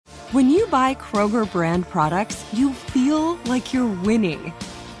When you buy Kroger brand products, you feel like you're winning.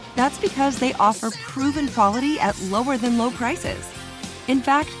 That's because they offer proven quality at lower than low prices. In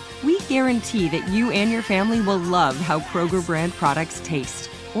fact, we guarantee that you and your family will love how Kroger brand products taste,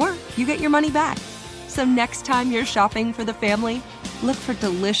 or you get your money back. So next time you're shopping for the family, look for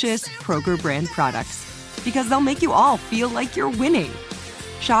delicious Kroger brand products, because they'll make you all feel like you're winning.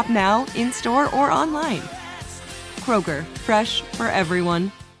 Shop now, in-store, or online. Kroger, fresh for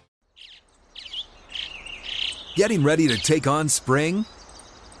everyone. Getting ready to take on spring?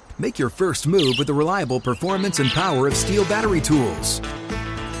 Make your first move with the reliable performance and power of Steel battery tools.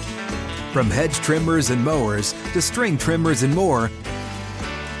 From hedge trimmers and mowers to string trimmers and more,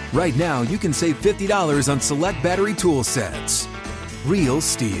 right now you can save $50 on select battery tool sets. Real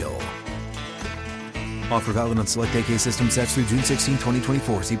Steel. Offer valid on select AK system sets through June 16,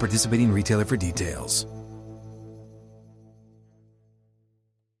 2024. See participating retailer for details.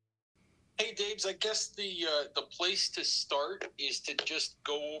 Hey, Daves, I guess the place to start is to just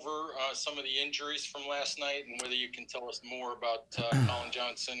go over some of the injuries from last night and whether you can tell us more about Colin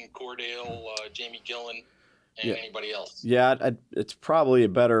Johnson, Cordale, Jamie Gillen, and anybody else. Yeah, it's probably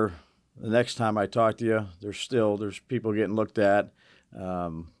better the next time I talk to you. There's people getting looked at.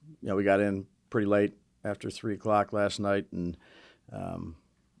 We got in pretty late after 3 o'clock last night, and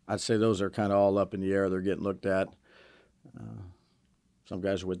I'd say those are kind of all up in the air. They're getting looked at. Some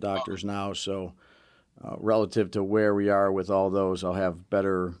guys are with doctors now, so relative to where we are with all those, I'll have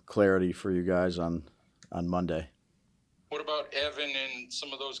better clarity for you guys on Monday. What about Evan and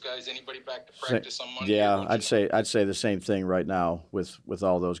some of those guys? Anybody back to practice on Monday? Yeah, I'd say the same thing right now with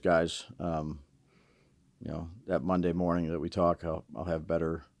all those guys. That Monday morning that we talk, I'll have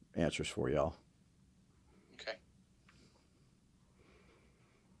better answers for y'all. Okay.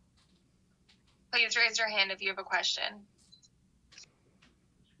 Please raise your hand if you have a question.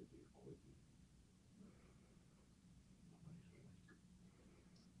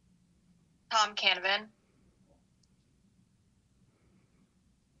 Tom Canavan.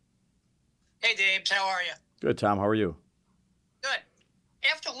 Hey, Dabes, how are you? Good, Tom. How are you? Good.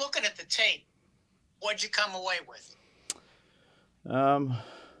 After looking at the tape, what'd you come away with?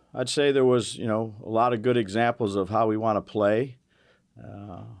 I'd say there was, a lot of good examples of how we want to play,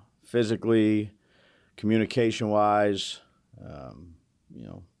 physically, communication-wise,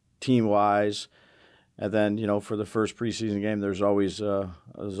 team-wise. And then, for the first preseason game, there's always a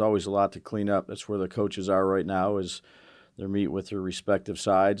lot to clean up. That's where the coaches are right now, is they're meeting with their respective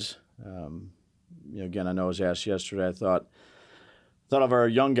sides. Again, I know I was asked yesterday. I thought of our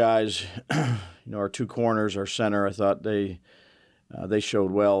young guys, our 2 corners, our center. I thought they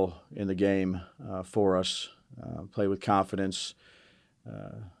showed well in the game for us. Played with confidence.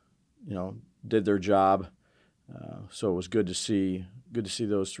 Did their job. So it was good to see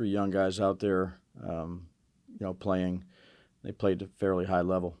those 3 young guys out there. Playing. They played at a fairly high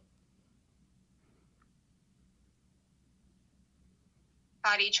level.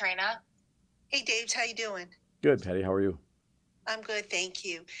 Patty Trina. Hey, Daves, how you doing? Good, Patty. How are you? I'm good, thank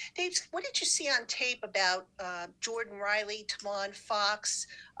you. Daves, what did you see on tape about Jordan Riley, Tamon Fox,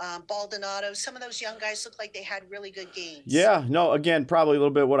 Baldonado? Some of those young guys looked like they had really good games. Yeah, no, again, probably a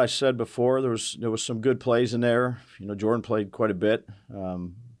little bit what I said before. There was some good plays in there. Jordan played quite a bit.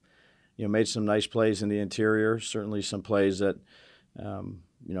 Made some nice plays in the interior. Certainly some plays that,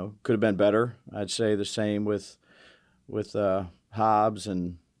 could have been better. I'd say the same with Hobbs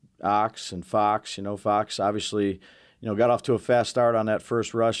and Ox and Fox. Fox obviously, got off to a fast start on that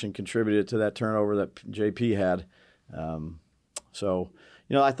first rush and contributed to that turnover that JP had.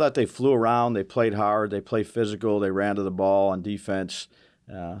 I thought they flew around. They played hard. They played physical. They ran to the ball on defense.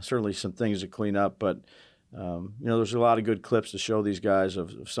 Certainly some things to clean up, but there's a lot of good clips to show these guys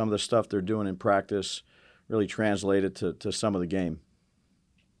of some of the stuff they're doing in practice really translated to some of the game.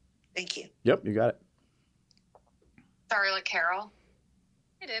 Thank you. Yep, you got it. Charlotte Carroll.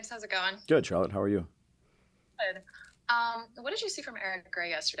 Hey, Dibs. How's it going? Good, Charlotte. How are you? Good. What did you see from Eric Gray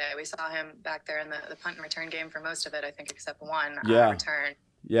yesterday? We saw him back there in the punt and return game for most of it, I think, except one return.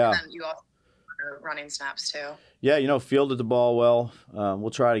 Yeah. And then you also running snaps too. Yeah, fielded the ball well.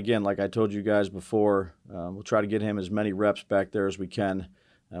 We'll try it again, like I told you guys before. We'll try to get him as many reps back there as we can.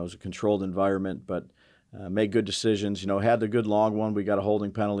 It was a controlled environment, but made good decisions. Had the good long one. We got a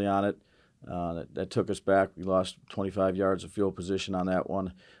holding penalty on it. That took us back. We lost 25 yards of field position on that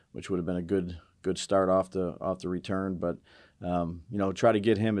one, which would have been a good start off the return. But try to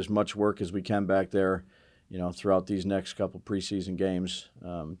get him as much work as we can back there, throughout these next couple preseason games,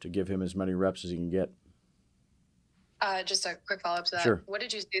 to give him as many reps as he can get. Just a quick follow-up to that. Sure. What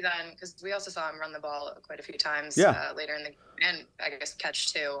did you see then? Because we also saw him run the ball quite a few times later in the and I guess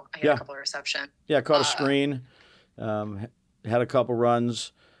catch too. He had a couple of receptions. Yeah, caught a screen, had a couple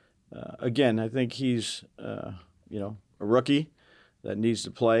runs. Again, I think he's a rookie that needs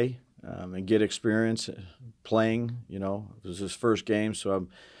to play and get experience playing. It was his first game, so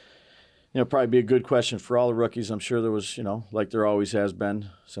probably be a good question for all the rookies. I'm sure there was, like there always has been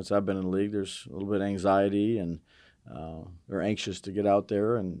since I've been in the league, there's a little bit of anxiety and they're anxious to get out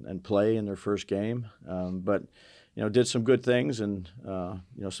there and play in their first game. But, did some good things and,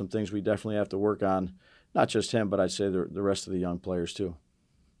 some things we definitely have to work on, not just him, but I'd say the rest of the young players too.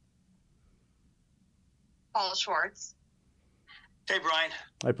 Paul Schwartz. Hey, Brian.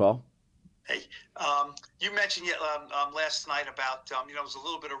 Hi, Paul. Hey, you mentioned last night about it was a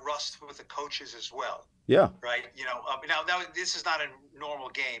little bit of rust with the coaches as well. Yeah. Right. Now this is not a normal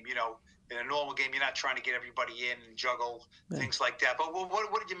game. In a normal game, you're not trying to get everybody in and juggle things like that. But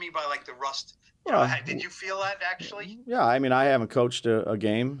what did you mean by like the rust? Did you feel that actually? Yeah. I mean, I haven't coached a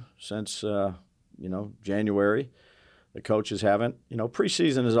game since January. The coaches haven't.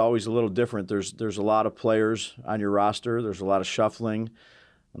 Preseason is always a little different. There's a lot of players on your roster. There's a lot of shuffling.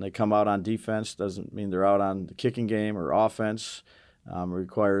 When they come out on defense, doesn't mean they're out on the kicking game or offense. It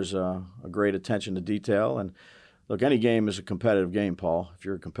requires a great attention to detail. And look, any game is a competitive game, Paul, if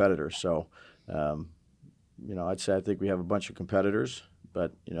you're a competitor. So, I'd say I think we have a bunch of competitors,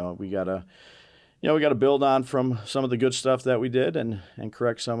 but, we got to build on from some of the good stuff that we did and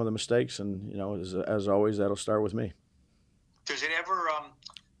correct some of the mistakes. And, as always, that'll start with me. Does it ever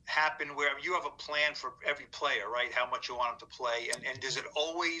happen where you have a plan for every player, right? How much you want them to play, and does it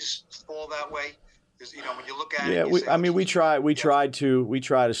always fall that way? Because when you look at it, we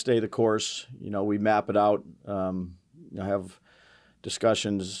try to stay the course. We map it out. Have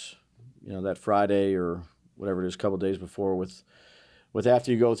discussions, that Friday or whatever it is, a couple of days before with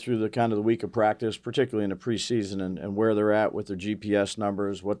after you go through the kind of the week of practice, particularly in the preseason, and where they're at with their GPS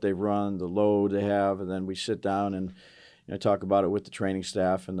numbers, what they've run, the load they have, and then we sit down and talk about it with the training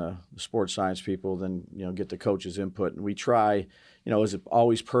staff and the sports science people, then, get the coaches' input. And we try, is it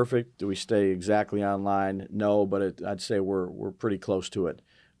always perfect? Do we stay exactly on line? No, but I'd say we're pretty close to it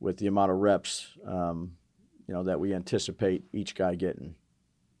with the amount of reps, that we anticipate each guy getting.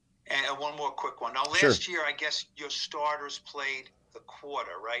 And one more quick one. Now, last year, I guess your starters played the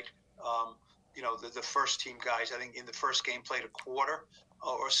quarter, right? The first team guys, I think in the first game played a quarter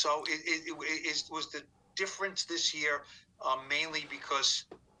or so. Was the difference this year mainly because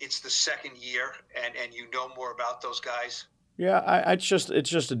it's the second year and more about those guys? Yeah, it's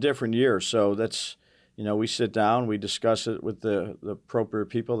just a different year. So that's, we sit down, we discuss it with the appropriate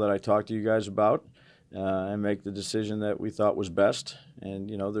people that I talked to you guys about and make the decision that we thought was best.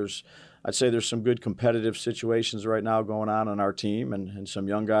 And, I'd say there's some good competitive situations right now going on our team and some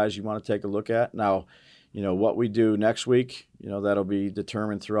young guys you want to take a look at. Now, what we do next week, that'll be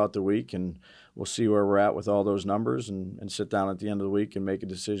determined throughout the week, and we'll see where we're at with all those numbers and sit down at the end of the week and make a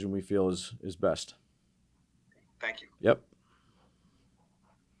decision we feel is best. Thank you. Yep.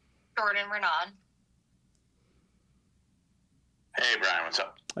 Jordan Renan. Hey, Brian, what's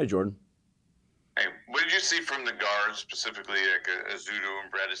up? Hey, Jordan. Hey, what did you see from the guards, specifically like Azudu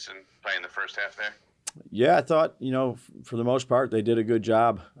and Bredesen playing the first half there? Yeah, I thought, for the most part, they did a good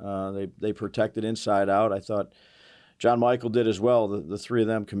job. They protected inside out. I thought John Michael did as well. The three of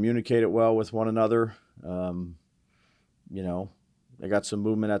them communicated well with one another. They got some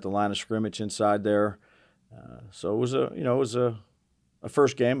movement at the line of scrimmage inside there. So it was a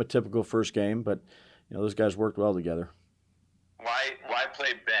first game, a typical first game, but those guys worked well together. Why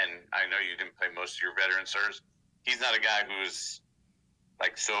play Ben? I know you didn't play most of your veteran sirs. He's not a guy who's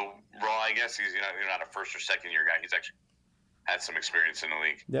like so raw. I guess you're not a first or second year guy. He's actually had some experience in the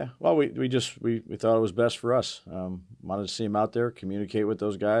league. Yeah, well, we thought it was best for us. Wanted to see him out there, communicate with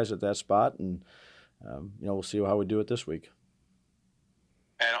those guys at that spot, and we'll see how we do it this week.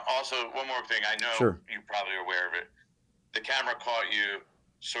 And also, one more thing. I know you're probably aware of it. The camera caught you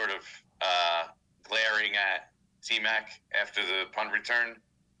sort of glaring at T-Mac after the punt return.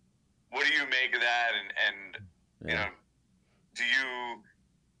 What do you make of that? And do you?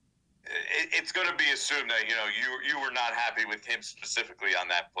 It's going to be assumed that you were not happy with him specifically on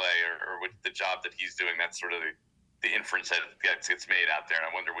that play or with the job that he's doing. That's sort of the inference that gets made out there. And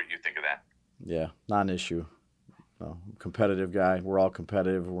I wonder what you think of that. Yeah, non-issue. Competitive guy. We're all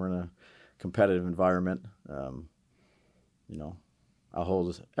competitive. We're in a competitive environment. I'll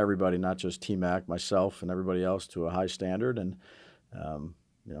hold everybody, not just T-Mac, myself, and everybody else to a high standard, and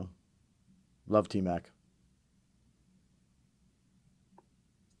love T-Mac.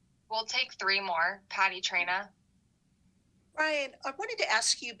 We'll take three more. Patty Traina. Ryan, I wanted to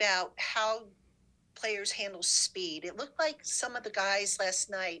ask you about how players handle speed. It looked like some of the guys last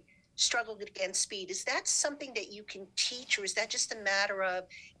night struggled against speed. Is that something that you can teach, or is that just a matter of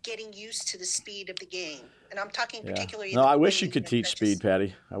getting used to the speed of the game? And I'm talking particularly. No, I wish you could teach speed,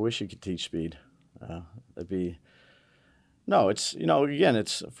 Patty. I wish you could teach speed. That'd be. No, it's again,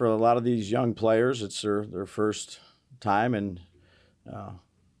 it's for a lot of these young players, it's their first time and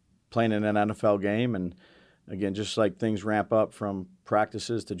playing in an NFL game, and again, just like things ramp up from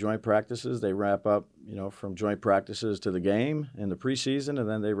practices to joint practices, they ramp up, from joint practices to the game in the preseason, and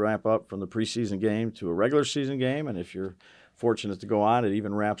then they ramp up from the preseason game to a regular season game. And if you're fortunate to go on, it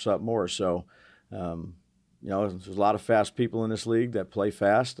even ramps up more. So, there's a lot of fast people in this league that play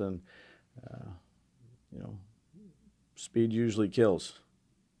fast, and, speed usually kills.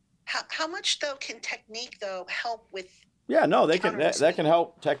 How much, though, can technique, though, help with? Yeah, no, that can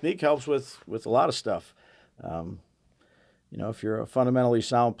help. Technique helps with a lot of stuff. If you're a fundamentally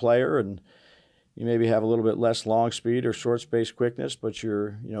sound player and you maybe have a little bit less long speed or short space quickness, but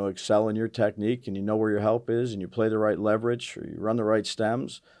you're, excel in your technique and you know where your help is and you play the right leverage or you run the right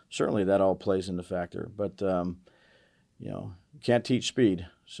stems, certainly that all plays into factor. But, you can't teach speed.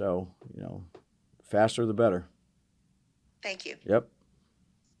 So, faster the better. Thank you. Yep.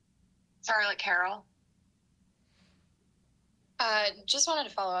 Charlotte Carroll. Just wanted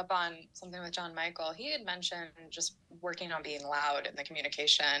to follow up on something with John Michael. He had mentioned just working on being loud in the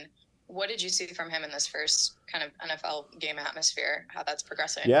communication. What did you see from him in this first kind of NFL game atmosphere, how that's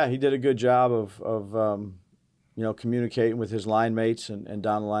progressing? Yeah, he did a good job of communicating with his line mates and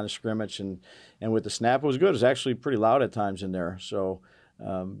down the line of scrimmage. And with the snap, it was good. It was actually pretty loud at times in there. So,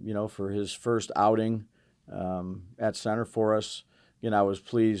 for his first outing at center for us, I was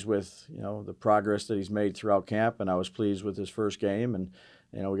pleased with, the progress that he's made throughout camp, and I was pleased with his first game, and,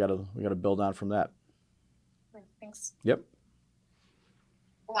 we got to build on from that. Thanks. Yep.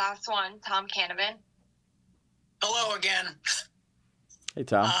 Last one, Tom Canavan. Hello again. Hey,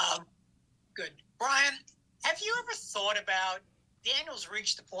 Tom. Good. Brian, have you ever thought about Daniel's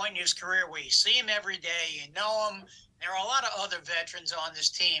reached the point in his career where you see him every day, you know him. There are a lot of other veterans on this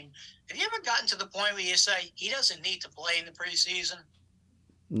team. Have you ever gotten to the point where you say he doesn't need to play in the preseason?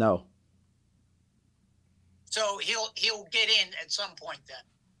 No. So he'll get in at some point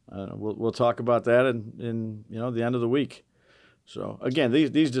then. We'll talk about that in the end of the week. So again,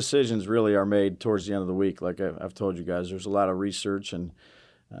 these decisions really are made towards the end of the week. Like I've told you guys, there's a lot of research and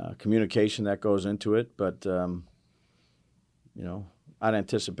communication that goes into it, but I'd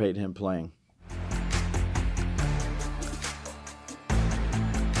anticipate him playing.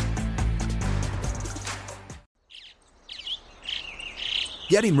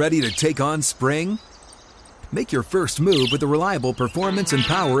 Getting ready to take on spring? Make your first move with the reliable performance and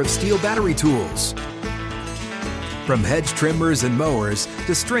power of Steel battery tools. From hedge trimmers and mowers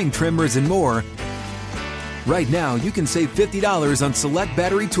to string trimmers and more, right now you can save $50 on select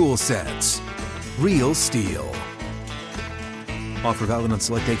battery tool sets. Real Steel. Offer valid on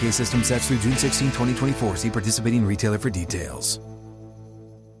select AK system sets through June 16, 2024. See participating retailer for details.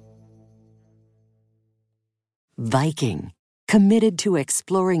 Viking, committed to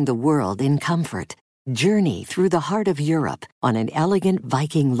exploring the world in comfort. Journey through the heart of Europe on an elegant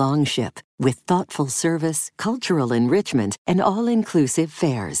Viking longship with thoughtful service, cultural enrichment, and all-inclusive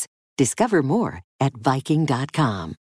fares. Discover more at Viking.com.